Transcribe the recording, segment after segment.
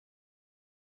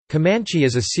Comanche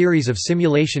is a series of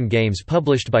simulation games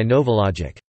published by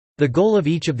Novalogic. The goal of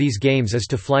each of these games is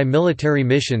to fly military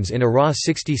missions in a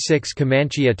Ra-66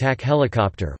 Comanche attack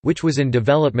helicopter, which was in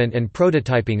development and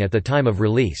prototyping at the time of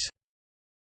release.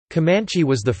 Comanche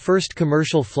was the first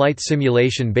commercial flight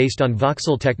simulation based on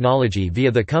voxel technology via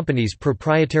the company's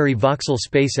proprietary voxel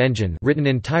space engine, written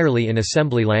entirely in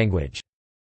assembly language.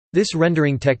 This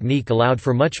rendering technique allowed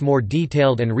for much more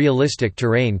detailed and realistic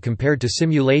terrain compared to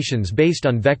simulations based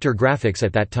on vector graphics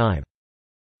at that time.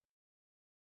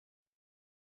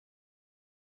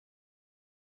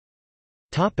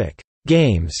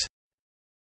 Games.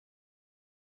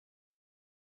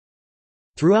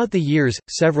 Throughout the years,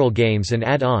 several games and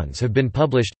add-ons have been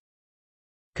published.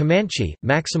 Comanche,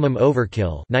 Maximum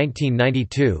Overkill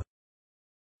 1992.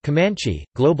 Comanche,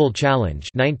 Global Challenge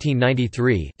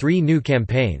 1993, 3 new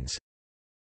campaigns.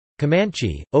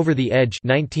 Comanche, Over the Edge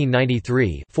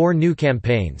 1993, 4 new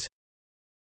campaigns.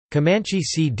 Comanche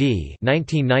CD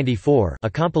 1994, a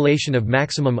compilation of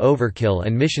Maximum Overkill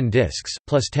and mission discs,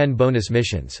 plus 10 bonus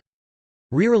missions.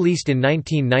 Re-released in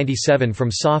 1997 from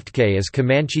Softk as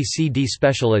Comanche CD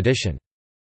Special Edition.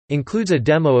 Includes a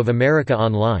demo of America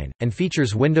Online, and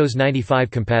features Windows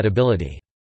 95 compatibility.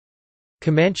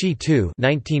 Comanche 2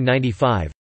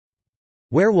 1995.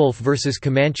 Werewolf vs.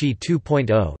 Comanche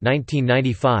 2.0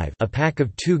 1995, a pack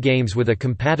of 2 games with a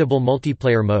compatible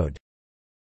multiplayer mode.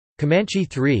 Comanche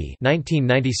 3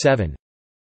 1997.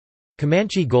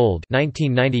 Comanche Gold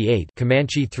 1998,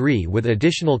 Comanche 3 with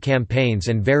additional campaigns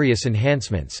and various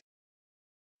enhancements.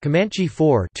 Comanche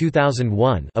 4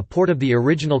 2001, a port of the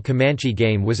original Comanche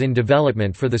game, was in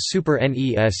development for the Super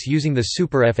NES using the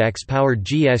Super FX-powered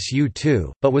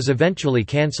GSU-2, but was eventually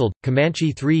cancelled.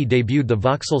 Comanche 3 debuted the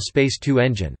Voxel Space 2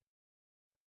 engine.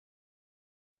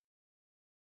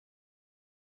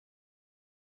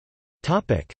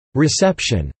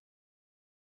 Reception.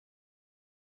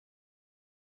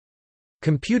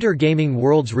 Computer Gaming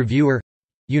World's reviewer,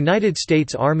 United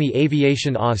States Army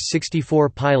Aviation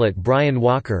AS-64 pilot Brian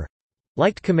Walker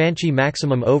liked Comanche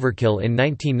Maximum Overkill in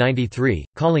 1993,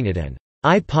 calling it an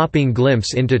eye-popping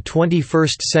glimpse into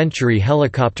 21st-century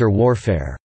helicopter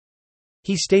warfare.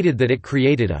 He stated that it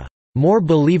created a more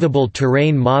believable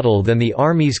terrain model than the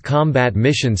Army's combat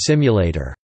mission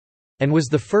simulator, and was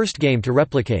the first game to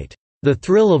replicate the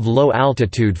thrill of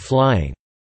low-altitude flying.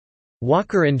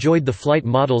 Walker enjoyed the flight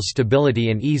model's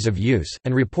stability and ease of use,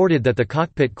 and reported that the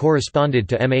cockpit corresponded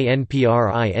to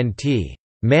MANPRINT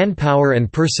manpower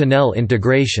and personnel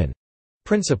integration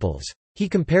principles. He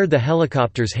compared the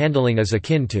helicopter's handling as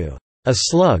akin to a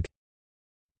slug.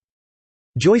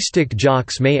 Joystick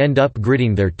jocks may end up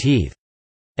gritting their teeth,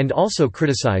 and also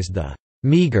criticized the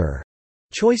meager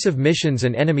choice of missions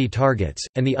and enemy targets,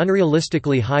 and the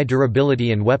unrealistically high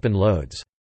durability and weapon loads.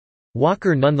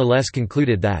 Walker nonetheless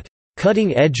concluded that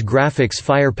cutting-edge graphics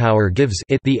firepower gives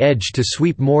it the edge to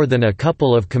sweep more than a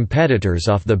couple of competitors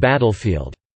off the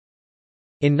battlefield.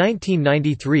 In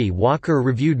 1993, Walker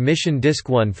reviewed Mission Disc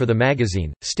 1 for the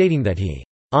magazine, stating that he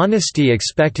honestly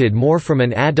expected more from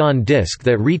an add-on disc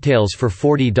that retails for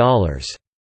 $40.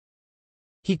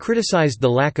 He criticized the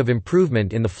lack of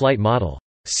improvement in the flight model.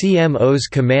 CMO's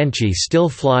Comanche still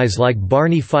flies like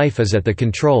Barney Fife is at the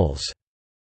controls,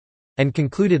 and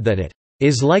concluded that it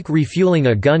is like refueling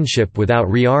a gunship without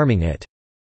rearming it.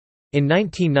 In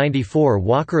 1994,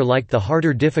 Walker liked the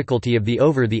harder difficulty of the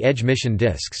over-the-edge mission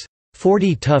discs,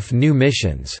 40 tough new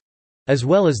missions, as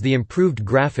well as the improved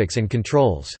graphics and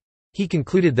controls. He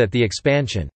concluded that the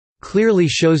expansion clearly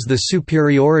shows the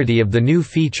superiority of the new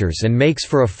features and makes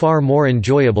for a far more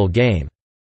enjoyable game.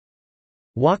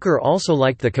 Walker also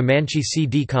liked the Comanche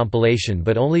CD compilation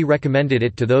but only recommended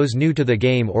it to those new to the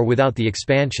game or without the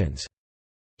expansions.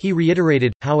 He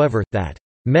reiterated, however, that,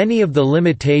 "Many of the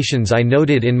limitations I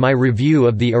noted in my review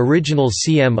of the original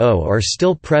CMO are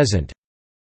still present.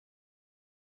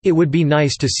 It would be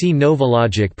nice to see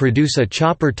Novalogic produce a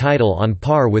chopper title on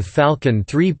par with Falcon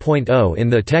 3.0 in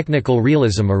the technical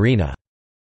realism arena."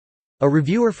 A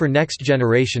reviewer for Next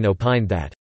Generation opined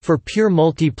that, "For pure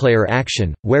multiplayer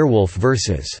action, Werewolf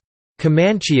vs.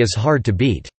 Comanche is hard to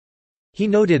beat." He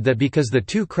noted that because the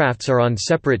two crafts are on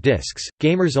separate discs,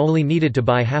 gamers only needed to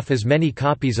buy half as many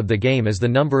copies of the game as the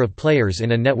number of players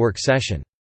in a network session.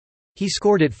 He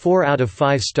scored it 4 out of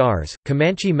 5 stars.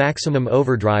 Comanche Maximum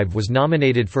Overdrive was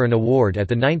nominated for an award at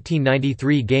the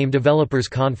 1993 Game Developers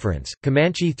Conference.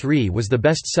 Comanche 3 was the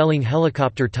best-selling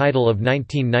helicopter title of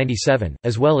 1997,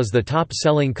 as well as the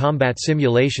top-selling combat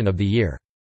simulation of the year.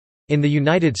 In the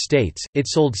United States, it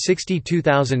sold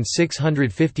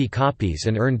 62,650 copies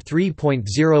and earned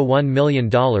 $3.01 million in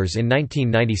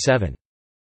 1997.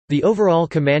 The overall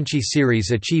Comanche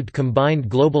series achieved combined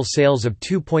global sales of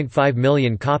 2.5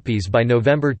 million copies by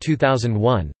November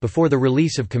 2001, before the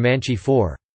release of Comanche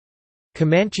 4.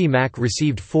 Comanche Mac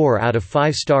received 4 out of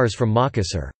 5 stars from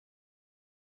Makassar.